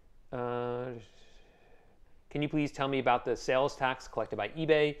 Can you please tell me about the sales tax collected by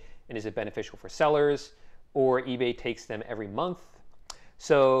eBay, and is it beneficial for sellers, or eBay takes them every month?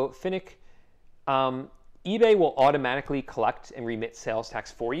 So Finnick, eBay will automatically collect and remit sales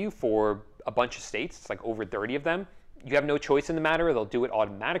tax for you for a bunch of states. It's like over 30 of them. You have no choice in the matter. They'll do it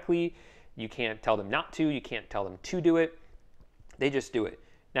automatically. You can't tell them not to. You can't tell them to do it. They just do it.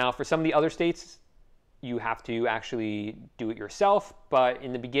 Now, for some of the other states, you have to actually do it yourself. But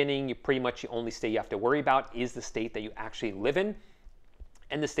in the beginning, the only state you have to worry about is the state that you actually live in,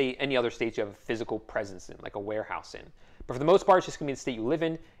 and any other states you have a physical presence in, like a warehouse in. But for the most part, it's just going to be the state you live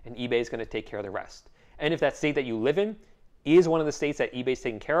in, and eBay is going to take care of the rest. And if that state that you live in is one of the states that eBay is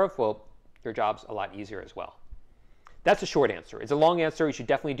taking care of, well, your job's a lot easier as well. That's a short answer. It's a long answer. You should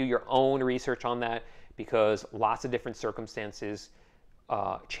definitely do your own research on that, because lots of different circumstances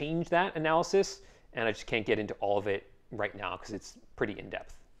change that analysis, and I just can't get into all of it right now because it's pretty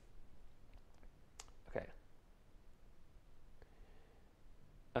in-depth. Okay.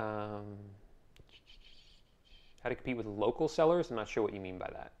 How to compete with local sellers? I'm not sure what you mean by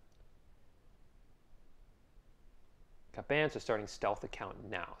that. Got banned, so starting stealth account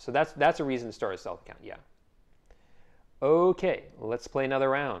now. So that's a reason to start a stealth account, yeah. Okay, let's play another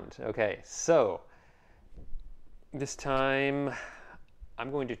round. Okay, so this time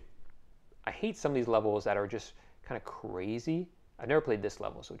I hate some of these levels that are just kind of crazy. I've never played this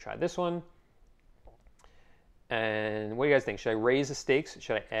level, so we'll try this one. And what do you guys think? Should I raise the stakes?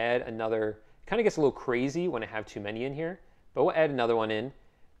 Should I add another? It kind of gets a little crazy when I have too many in here, but we'll add another one in,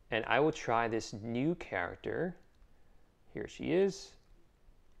 and I will try this new character. Here she is,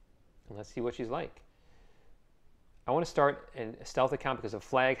 and let's see what she's like. I want to start a stealth account because of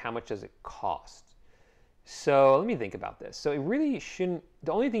flag. How much does it cost? So let me think about this. So it really shouldn't,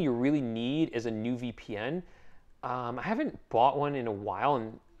 the only thing you really need is a new VPN. I haven't bought one in a while,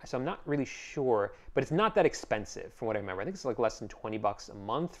 and so I'm not really sure, but it's not that expensive from what I remember. I think it's like less than 20 bucks a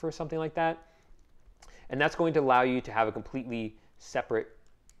month for something like that. And that's going to allow you to have a completely separate,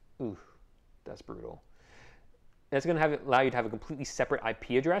 ooh, that's brutal. That's going to allow you to have a completely separate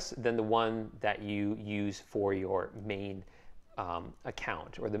IP address than the one that you use for your main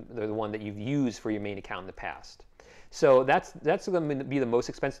account, or the one that you've used for your main account in the past. So that's going to be the most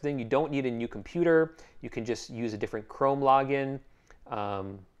expensive thing. You don't need a new computer. You can just use a different Chrome login.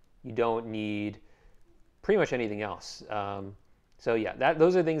 You don't need pretty much anything else. So yeah,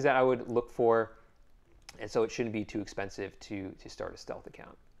 those are things that I would look for, and so it shouldn't be too expensive to start a stealth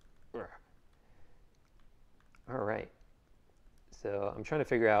account. All right. So I'm trying to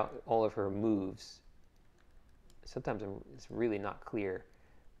figure out all of her moves. Sometimes it's really not clear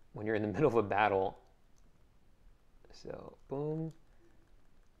when you're in the middle of a battle. So, boom.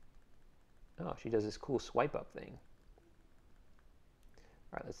 Oh, she does this cool swipe up thing.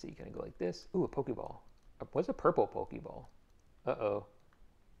 All right, let's see. Can I go like this? Ooh, a Pokeball. What's a purple Pokeball? Uh-oh.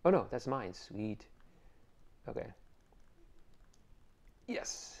 Oh, no, that's mine. Sweet. Okay.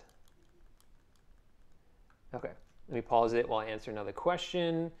 Yes. Okay, let me pause it while I answer another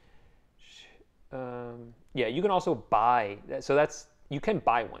question. Yeah, you can also buy, so that's, you can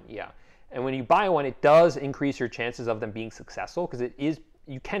buy one, yeah. And when you buy one, it does increase your chances of them being successful, because it is,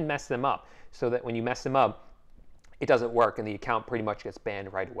 you can mess them up, so that when you mess them up, it doesn't work and the account pretty much gets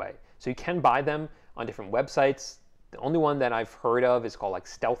banned right away. So you can buy them on different websites. The only one that I've heard of is called like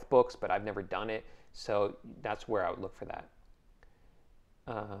Stealth Books, but I've never done it. So that's where I would look for that.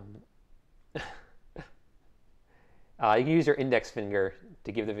 You can use your index finger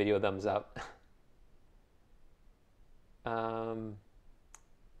to give the video a thumbs up. Let's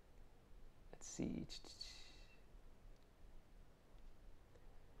see.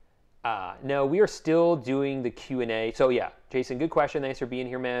 No, we are still doing the Q&A. So yeah, Jason, good question. Thanks for being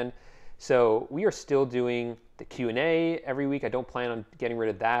here, man. So we are still doing the Q&A every week. I don't plan on getting rid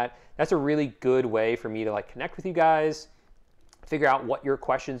of that. That's a really good way for me to like connect with you guys, figure out what your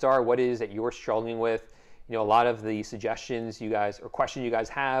questions are, what it is that you're struggling with. You know, a lot of the suggestions you guys or questions you guys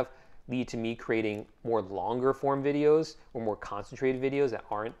have lead to me creating more longer form videos or more concentrated videos that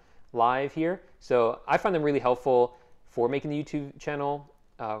aren't live here. So I find them really helpful for making the YouTube channel,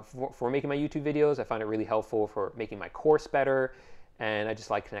 for making my YouTube videos. I find it really helpful for making my course better, and I just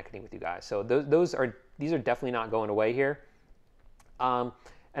like connecting with you guys. So these are definitely not going away here.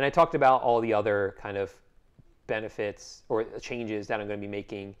 And I talked about all the other kind of benefits or changes that I'm going to be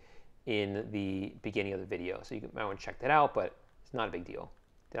making in the beginning of the video. So you might want to check that out, but it's not a big deal.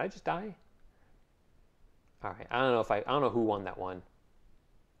 Did I just die? All right. I don't know who won that one.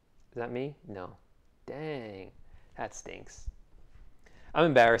 Is that me? No. Dang. That stinks. I'm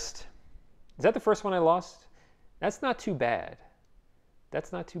embarrassed. Is that the first one I lost? That's not too bad.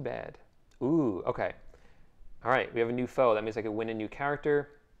 That's not too bad. Ooh, okay. All right, we have a new foe. That means I could win a new character.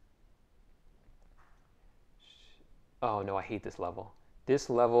 Oh no, I hate this level. This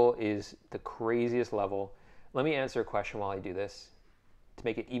level is the craziest level. Let me answer a question while I do this to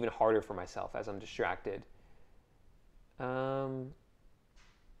make it even harder for myself as I'm distracted.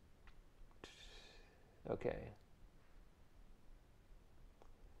 Okay.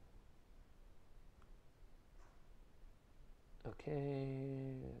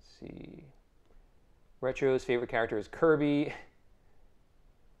 Okay, let's see. Retro's favorite character is Kirby.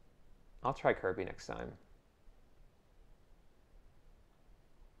 I'll try Kirby next time.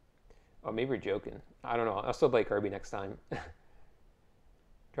 Oh, maybe you're joking. I don't know. I'll still play Kirby next time.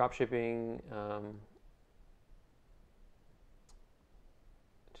 Dropshipping.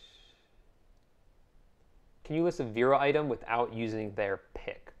 Can you list a Vero item without using their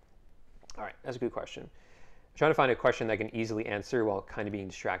pick? All right, that's a good question. I'm trying to find a question that I can easily answer while kind of being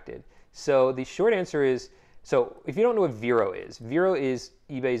distracted. So the short answer is, so if you don't know what Vero is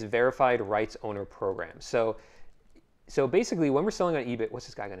eBay's verified rights owner program. So basically when we're selling on eBay, what's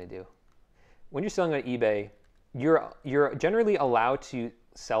this guy gonna do? When you're selling on eBay, you're generally allowed to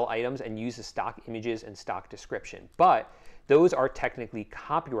sell items and use the stock images and stock description, but those are technically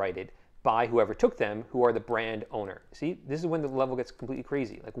copyrighted by whoever took them, who are the brand owner. See, this is when the level gets completely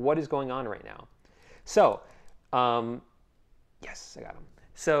crazy. Like, what is going on right now? So, yes, I got him.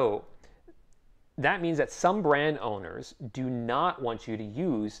 So that means that some brand owners do not want you to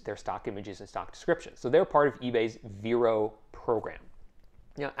use their stock images and stock descriptions. So they're part of eBay's Vero program.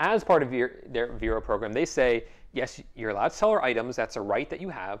 Now, as part of their Vero program, they say, yes, you're allowed to sell our items. That's a right that you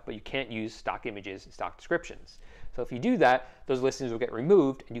have, but you can't use stock images and stock descriptions. So if you do that, those listings will get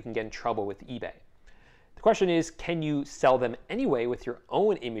removed and you can get in trouble with eBay. The question is, can you sell them anyway with your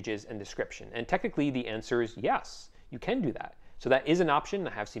own images and description? And technically the answer is yes, you can do that. So that is an option.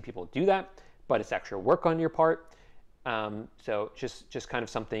 I have seen people do that, but it's extra work on your part. So just kind of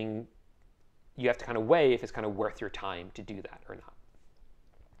something you have to kind of weigh if it's kind of worth your time to do that or not.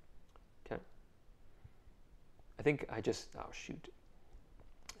 Okay. I think I just, oh shoot.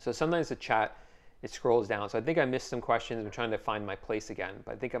 So sometimes the chat, it scrolls down. So I think I missed some questions. I'm trying to find my place again,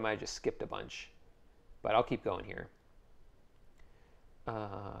 but I think I might have just skipped a bunch. But I'll keep going here.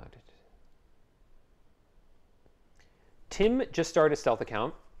 Tim just started a stealth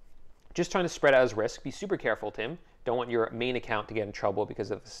account. Just trying to spread out his risk. Be super careful, Tim. Don't want your main account to get in trouble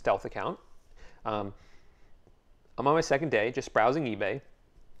because of the stealth account. I'm on my second day, just browsing eBay.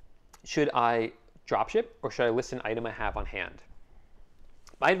 Should I dropship or should I list an item I have on hand?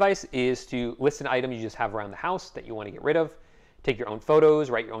 My advice is to list an item you just have around the house that you want to get rid of. Take your own photos,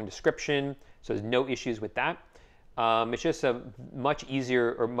 write your own description, so there's no issues with that. It's just a much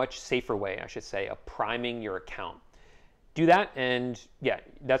easier or much safer way, I should say, of priming your account. Do that, and yeah,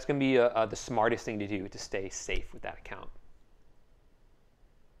 that's going to be the smartest thing to do to stay safe with that account.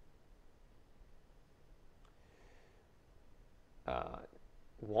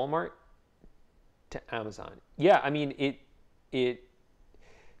 Walmart to Amazon. Yeah, I mean,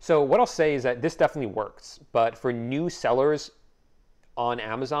 so what I'll say is that this definitely works, but for new sellers on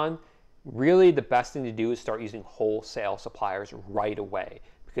Amazon, really the best thing to do is start using wholesale suppliers right away,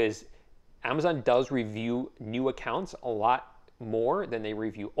 because Amazon does review new accounts a lot more than they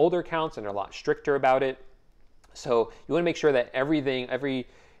review older accounts, and they're a lot stricter about it. So you want to make sure that everything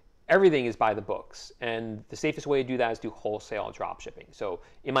is by the books, and the safest way to do that is do wholesale dropshipping. So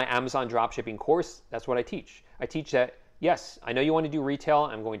in my Amazon dropshipping course, that's what I teach. I teach that, yes, I know you want to do retail.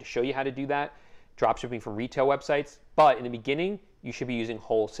 I'm going to show you how to do that, dropshipping from retail websites, but in the beginning, you should be using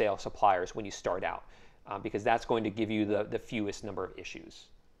wholesale suppliers when you start out, because that's going to give you the fewest number of issues.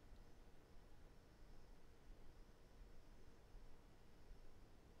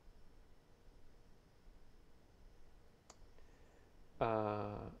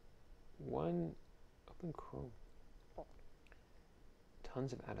 One open Chrome.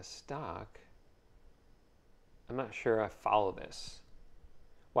 Tons of out of stock. I'm not sure I follow this.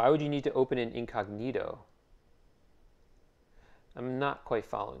 Why would you need to open in incognito? I'm not quite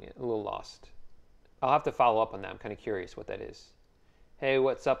following it. A little lost. I'll have to follow up on that. I'm kind of curious what that is. Hey,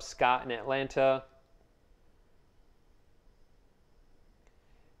 what's up, Scott in Atlanta?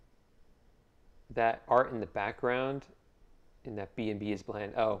 That art in the background in that B&B is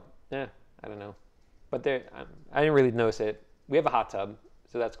bland. Oh, I don't know. But there, I didn't really notice it. We have a hot tub,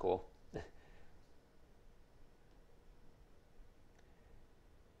 so that's cool.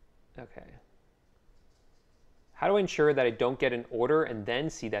 Okay. How do I ensure that I don't get an order and then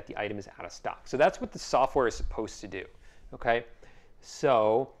see that the item is out of stock? So that's what the software is supposed to do, okay?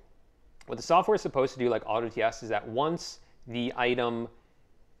 So what the software is supposed to do, like AutoTS, is that once the item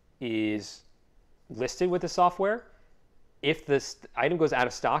is listed with the software, if this item goes out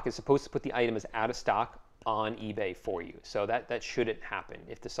of stock, it's supposed to put the item as out of stock on eBay for you. So that shouldn't happen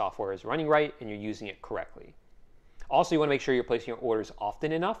if the software is running right and you're using it correctly. Also, you want to make sure you're placing your orders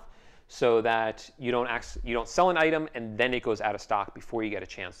often enough so that you don't sell an item and then it goes out of stock before you get a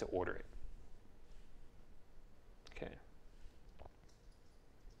chance to order it. Okay.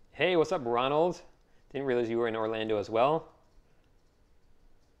 Hey, what's up, Ronald? Didn't realize you were in Orlando as well.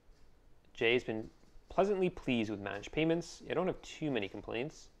 Jay's been pleasantly pleased with managed payments. I don't have too many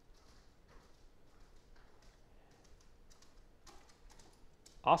complaints.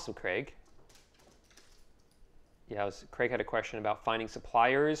 Awesome, Craig. Yeah, Craig had a question about finding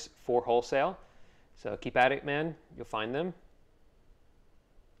suppliers for wholesale. So keep at it, man. You'll find them.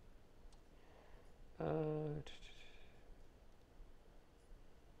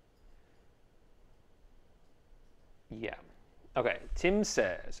 Yeah. Okay, Tim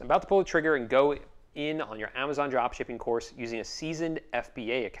says, I'm about to pull the trigger and go in on your Amazon dropshipping course using a seasoned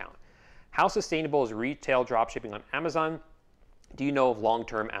FBA account. How sustainable is retail dropshipping on Amazon? Do you know of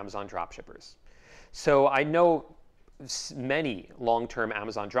long-term Amazon dropshippers? So I know many long-term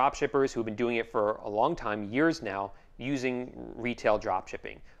Amazon dropshippers who've been doing it for a long time, years now, using retail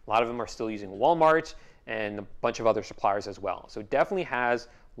dropshipping. A lot of them are still using Walmart and a bunch of other suppliers as well. So it definitely has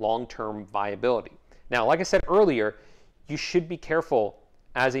long-term viability. Now, like I said earlier, you should be careful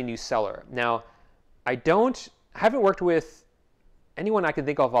as a new seller. Now, I haven't worked with anyone I can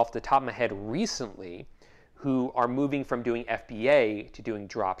think of off the top of my head recently who are moving from doing FBA to doing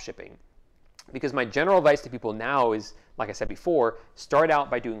dropshipping. Because my general advice to people now is, like I said before, start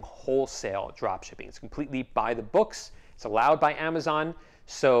out by doing wholesale dropshipping. It's completely by the books. It's allowed by Amazon,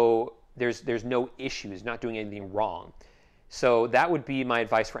 so there's no issues, not doing anything wrong. So that would be my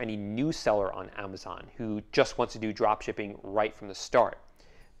advice for any new seller on Amazon who just wants to do dropshipping right from the start.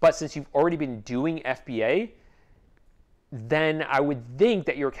 But since you've already been doing FBA, then I would think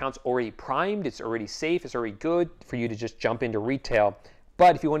that your account's already primed, it's already safe, it's already good for you to just jump into retail.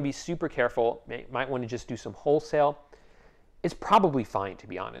 But if you want to be super careful, you might want to just do some wholesale. It's probably fine, to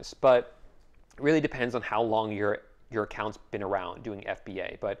be honest, but it really depends on how long your account's been around doing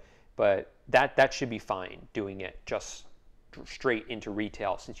FBA. But that should be fine, doing it just straight into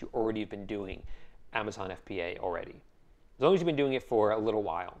retail since you already have been doing Amazon FBA already. As long as you've been doing it for a little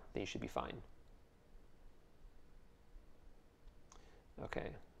while, then you should be fine. Okay.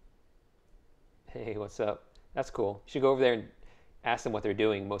 Hey, what's up? That's cool. You should go over there and ask them what they're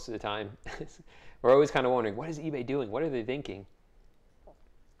doing most of the time. We're always kind of wondering, what is eBay doing? What are they thinking?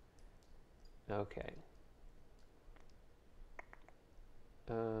 Okay.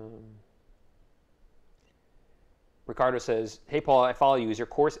 Ricardo says, hey, Paul, I follow you. Is your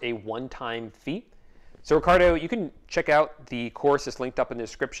course a one-time fee? So Ricardo, you can check out the course that's linked up in the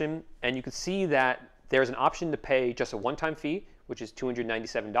description, and you can see that there's an option to pay just a one-time fee, which is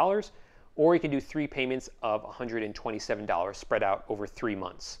 $297, or you can do 3 payments of $127 spread out over 3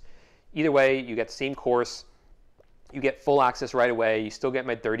 months. Either way, you get the same course, you get full access right away, you still get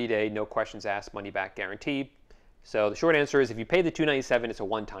my 30-day, no questions asked, money back guarantee. So the short answer is if you pay the $297, it's a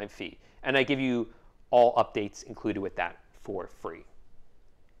one-time fee. And I give you all updates included with that for free.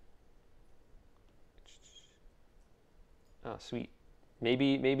 Oh, sweet.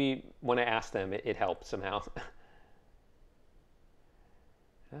 Maybe when I ask them, it helps somehow.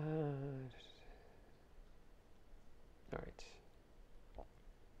 All right.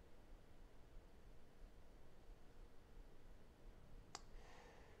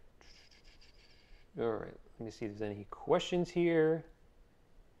 All right, let me see if there's any questions here.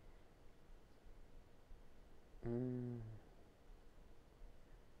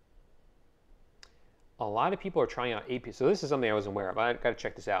 A lot of people are trying out API. So this is something I wasn't aware of. I got to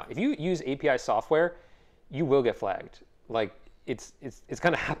check this out. If you use API software, you will get flagged. Like it's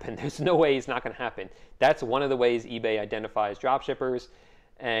going to happen. There's no way it's not going to happen. That's one of the ways eBay identifies dropshippers,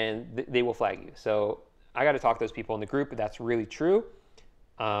 and they will flag you. So I got to talk to those people in the group, but that's really true,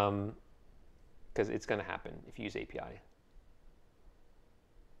 because it's going to happen if you use API.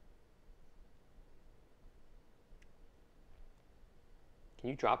 Can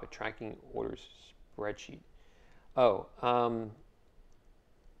you drop a tracking orders spreadsheet? Oh,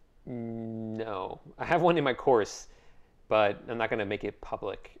 no. I have one in my course, but I'm not going to make it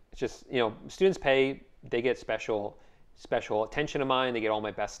public. It's just, students pay, they get special attention of mine, they get all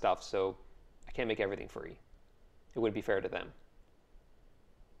my best stuff, so I can't make everything free. It wouldn't be fair to them.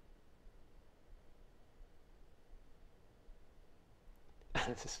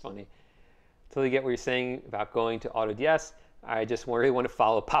 This is funny. Totally get what you're saying about going to AutoDS. I just really want to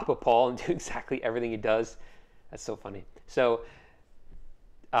follow Papa Paul and do exactly everything he does. That's so funny. So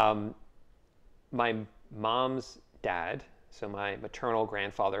my mom's dad, so my maternal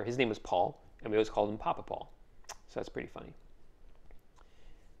grandfather, his name was Paul, and we always called him Papa Paul. So that's pretty funny.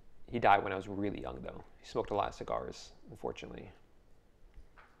 He died when I was really young, though. He smoked a lot of cigars, unfortunately.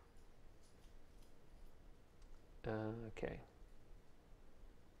 Okay.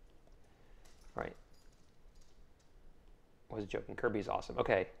 All right. I was joking. Kirby's awesome.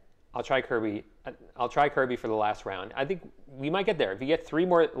 Okay, I'll try Kirby. I'll try Kirby for the last round. I think we might get there. If you get 3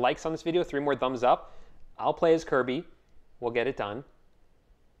 more likes on this video, 3 more thumbs up, I'll play as Kirby. We'll get it done.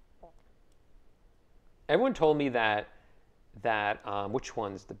 Everyone told me that which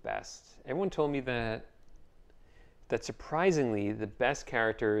one's the best? Everyone told me that surprisingly the best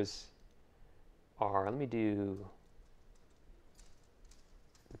characters are. Let me do.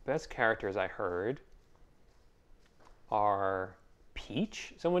 The best characters I heard are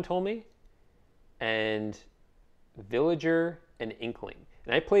Peach, someone told me, and Villager and Inkling.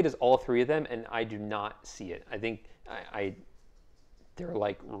 And I played as all 3 of them, and I do not see it. I think they're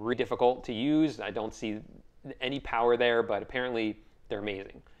like really difficult to use. I don't see any power there, but apparently they're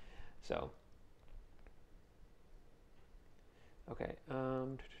amazing. So, okay.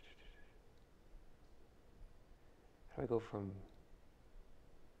 How do I go from...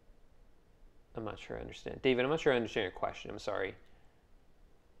 I'm not sure I understand. David, I'm not sure I understand your question. I'm sorry.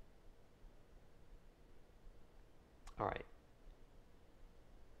 All right.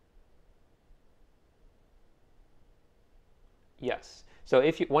 Yes. So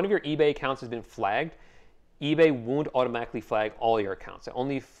if one of your eBay accounts has been flagged, eBay won't automatically flag all your accounts. It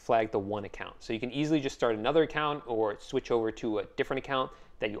only flag the one account. So you can easily just start another account or switch over to a different account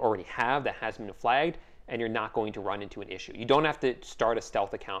that you already have that has been flagged, and you're not going to run into an issue. You don't have to start a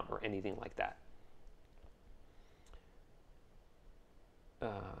stealth account or anything like that.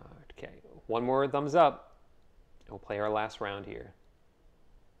 Okay, 1 more thumbs up. We'll play our last round here.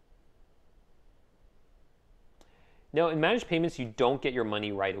 Now, in managed payments, you don't get your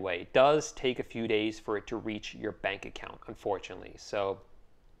money right away. It does take a few days for it to reach your bank account, unfortunately. So,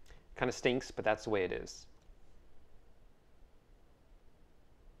 kind of stinks, but that's the way it is.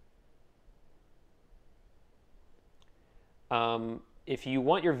 If you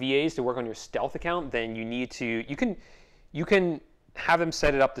want your VAs to work on your stealth account, then you need to, you can have them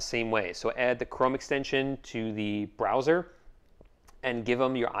set it up the same way. So add the Chrome extension to the browser and give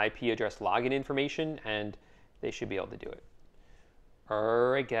them your IP address login information, and they should be able to do it.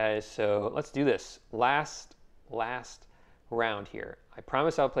 All right, guys, so let's do this. Last round here. I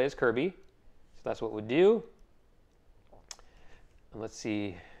promise I'll play as Kirby, so that's what we'll do. And let's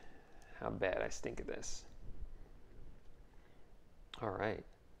see how bad I stink at this. All right,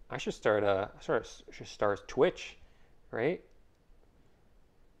 I should start Twitch, right?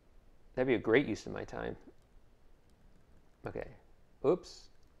 That'd be a great use of my time. Okay, oops.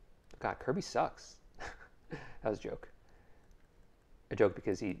 God, Kirby sucks. That was a joke. A joke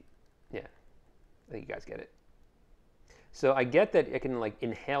because he Yeah, I think you guys get it. So I get that I can like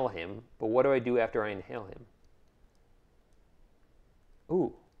inhale him, but what do I do after I inhale him?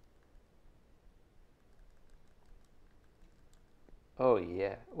 Ooh. Oh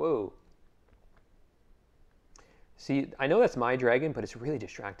yeah. Whoa. See, I know that's my dragon, but it's really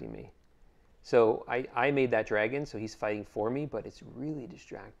distracting me. So I made that dragon, so he's fighting for me, but it's really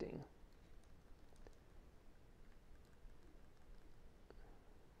distracting.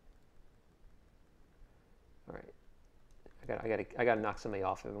 All right. I gotta knock somebody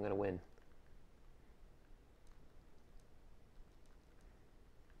off if I'm gonna win.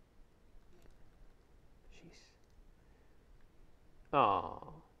 Jeez.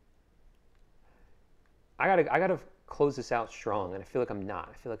 Oh. I gotta close this out strong, and I feel like I'm not.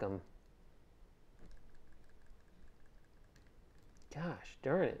 I feel like I'm. Gosh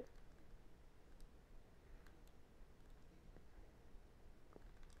darn it.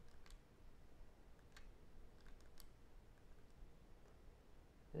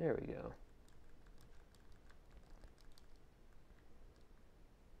 There we go.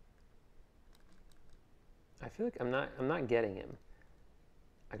 I feel like I'm not getting him.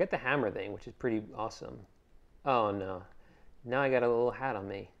 I got the hammer thing, which is pretty awesome. Oh no. Now I got a little hat on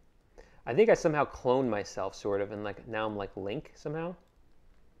me. I think I somehow cloned myself sort of, and like now I'm like Link somehow.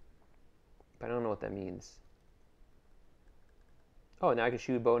 But I don't know what that means. Oh, now I can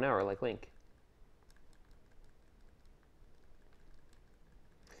shoot a bow and arrow like Link.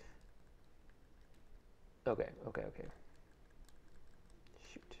 Okay.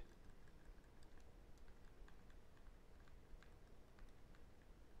 Shoot.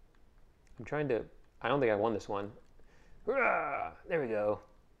 I'm trying to... I don't think I won this one. Hurrah! There we go.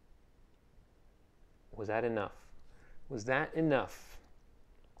 Was that enough? Was that enough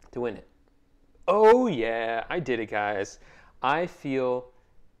to win it? Oh yeah, I did it, guys. I feel...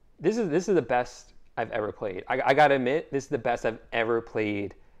 This is the best I've ever played. I gotta admit, this is the best I've ever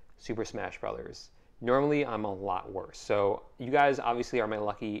played Super Smash Brothers. Normally, I'm a lot worse. So you guys obviously are my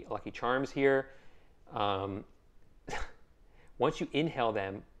lucky charms here. Once you inhale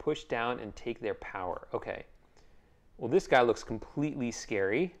them, push down and take their power. Okay. Well, this guy looks completely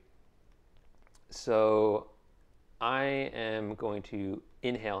scary. So I am going to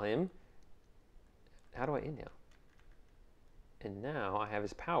inhale him. How do I inhale? And now I have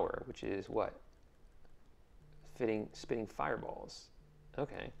his power, which is what? Spitting fireballs.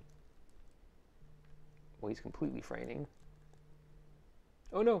 Okay. Well, he's completely frightening.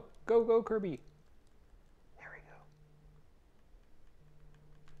 Oh no, go Kirby. There we go.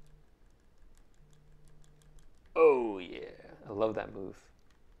 Oh yeah, I love that move.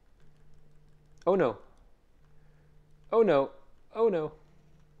 Oh no. Oh no, oh no,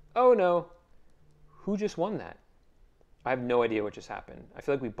 oh no. Who just won that? I have no idea what just happened. I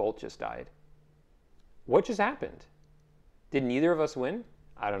feel like we both just died. What just happened? Did neither of us win?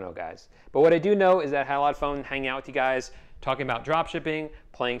 I don't know, guys. But what I do know is that I had a lot of fun hanging out with you guys, talking about dropshipping,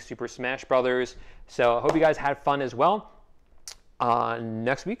 playing Super Smash Brothers. So I hope you guys had fun as well.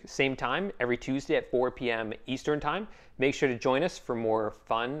 Next week, same time, every Tuesday at 4 p.m. Eastern time. Make sure to join us for more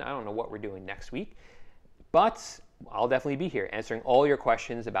fun. I don't know what we're doing next week, but I'll definitely be here answering all your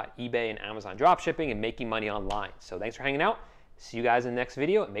questions about eBay and Amazon dropshipping and making money online. So thanks for hanging out. See you guys in the next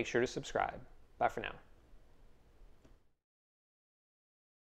video, and make sure to subscribe. Bye for now.